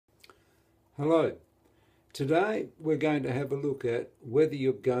Hello. Today we're going to have a look at whether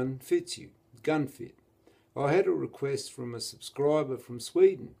your gun fits you, gun fit. I had a request from a subscriber from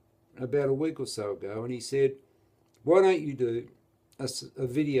Sweden about a week or so ago, and he said, why don't you do a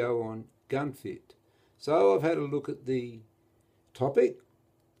video on gun fit? So I've had a look at the topic,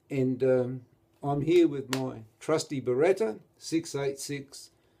 and I'm here with my trusty Beretta 686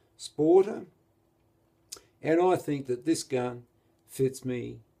 Sporter, and I think that this gun fits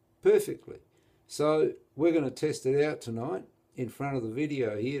me perfectly. So we're going to test it out tonight in front of the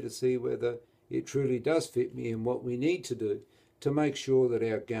video here to see whether it truly does fit me and what we need to do to make sure that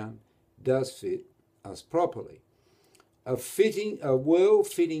our gun does fit us properly. A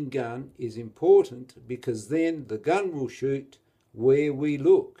well-fitting gun is important because then the gun will shoot where we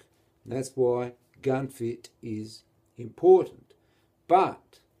look. And that's why gun fit is important.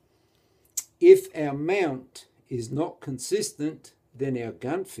 But if our mount is not consistent, then our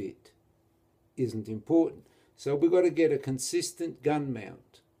gun fit isn't important. So we've got to get a consistent gun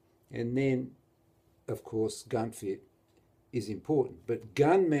mount, and then of course gun fit is important. But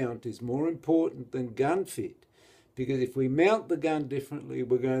gun mount is more important than gun fit, because if we mount the gun differently,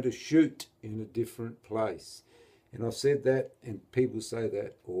 we're going to shoot in a different place. And I've said that, and people say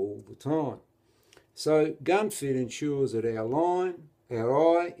that all the time. So gun fit ensures that our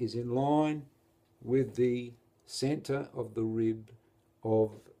eye is in line with the center of the rib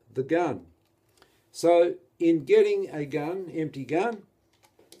of the gun. So in getting a gun, empty gun,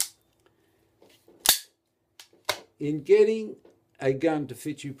 in getting a gun to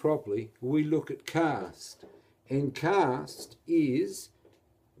fit you properly, we look at cast. And cast is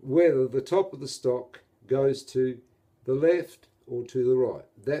whether the top of the stock goes to the left or to the right.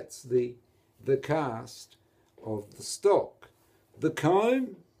 That's the cast of the stock. The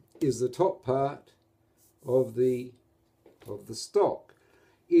comb is the top part of the stock.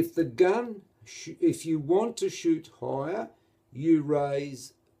 If you want to shoot higher, you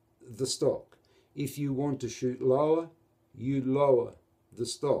raise the stock. If you want to shoot lower, you lower the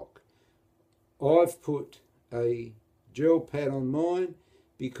stock. I've put a gel pad on mine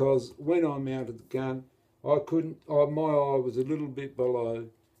because when I mounted the gun, my eye was a little bit below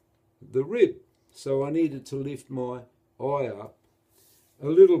the rib, so I needed to lift my eye up a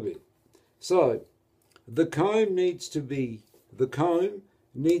little bit. So the comb needs to be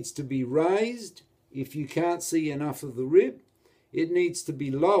raised if you can't see enough of the rib. It needs to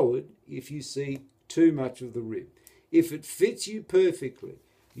be lowered if you see too much of the rib. If it fits you perfectly,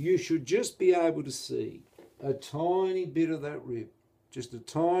 you should just be able to see a tiny bit of that rib, just a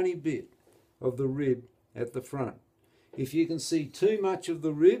tiny bit of the rib at the front. If you can see too much of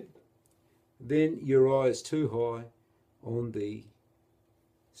the rib, then your eye is too high on the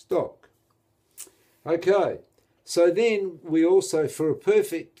stock. Okay. So then we also, for a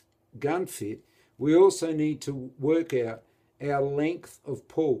perfect gun fit, we also need to work out our length of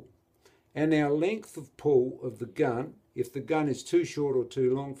pull. And our length of pull of the gun, if the gun is too short or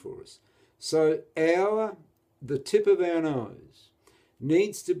too long for us. So the tip of our nose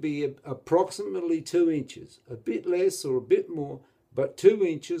needs to be approximately 2 inches, a bit less or a bit more, but 2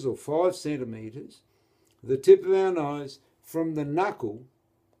 inches or 5 centimeters, the tip of our nose from the knuckle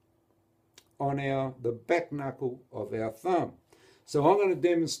on the back knuckle of our thumb. So I'm going to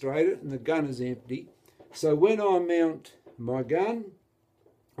demonstrate it, and the gun is empty. So when I mount my gun,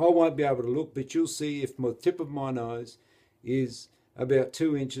 I won't be able to look, but you'll see if my tip of my nose is about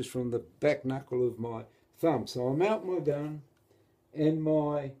 2 inches from the back knuckle of my thumb. So I mount my gun, and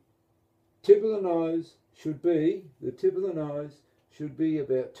my tip of the nose should be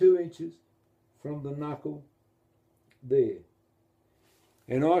about 2 inches from the knuckle there.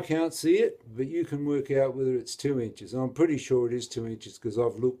 And I can't see it, but you can work out whether it's 2 inches. I'm pretty sure it is 2 inches because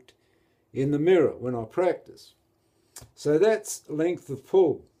I've looked in the mirror when I practice. So that's length of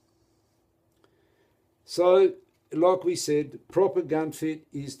pull. So, like we said, proper gun fit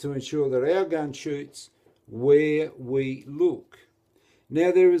is to ensure that our gun shoots where we look.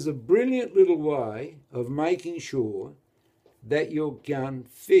 Now, there is a brilliant little way of making sure that your gun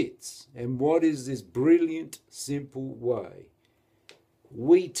fits. And what is this brilliant, simple way?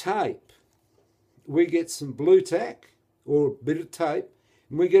 We tape. We get some blue tack or a bit of tape,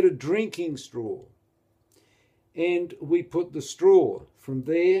 and we get a drinking straw. And we put the straw from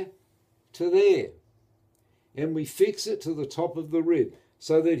there to there. And we fix it to the top of the rib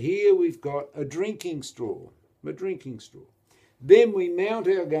so that here we've got a drinking straw. Then we mount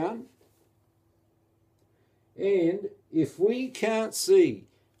our gun, and if we can't see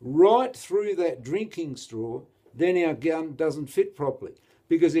right through that drinking straw, then our gun doesn't fit properly.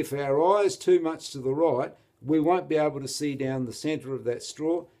 Because if our eye is too much to the right, we won't be able to see down the centre of that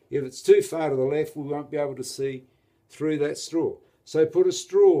straw, If it's too far to the left, we won't be able to see through that straw. So put a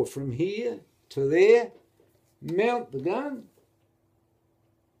straw from here to there, mount the gun,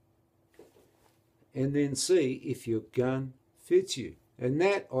 and then see if your gun fits you. And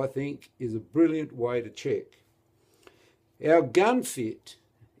that, I think, is a brilliant way to check. Our gun fit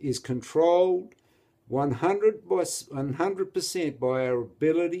is controlled 100% by our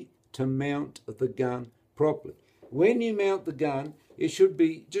ability to mount the gun properly. When you mount the gun, it should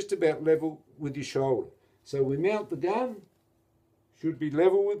be just about level with your shoulder. So we mount the gun, should be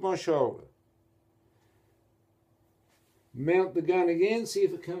level with my shoulder. Mount the gun again, see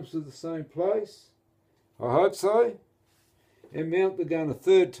if it comes to the same place. I hope so. And mount the gun a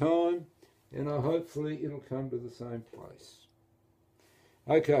third time, and hopefully it'll come to the same place.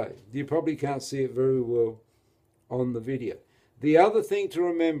 Okay, you probably can't see it very well on the video. The other thing to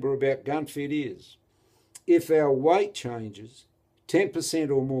remember about gun fit is, if our weight changes 10%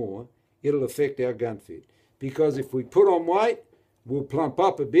 or more, it'll affect our gun fit. Because if we put on weight, we'll plump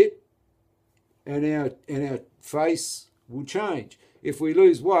up a bit, and our face will change. If we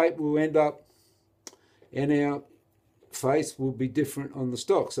lose weight, we'll end up, and our face will be different on the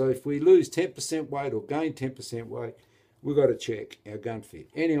stock. So if we lose 10% weight or gain 10% weight, we've got to check our gun fit.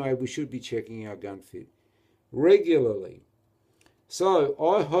 Anyway, we should be checking our gun fit regularly. So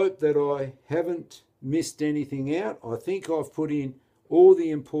I hope that I haven't missed anything out. I think I've put in all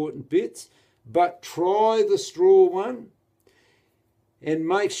the important bits, but try the straw one and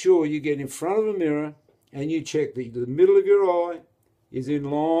make sure you get in front of a mirror and you check that the middle of your eye is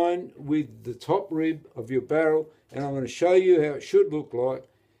in line with the top rib of your barrel, and I'm going to show you how it should look like,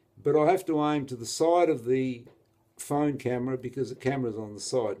 but I have to aim to the side of the phone camera because the camera's on the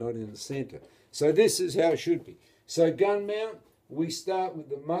side, not in the center. So this is how it should be. So gun mount, we start with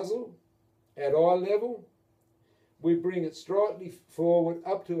the muzzle at eye level. We bring it slightly forward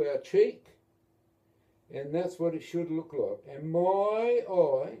up to our cheek, and that's what it should look like. And my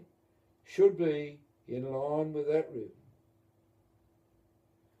eye should be in line with that rib.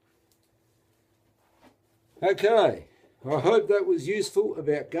 Okay, I hope that was useful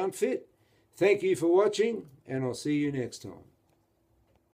about gun fit. Thank you for watching, and I'll see you next time.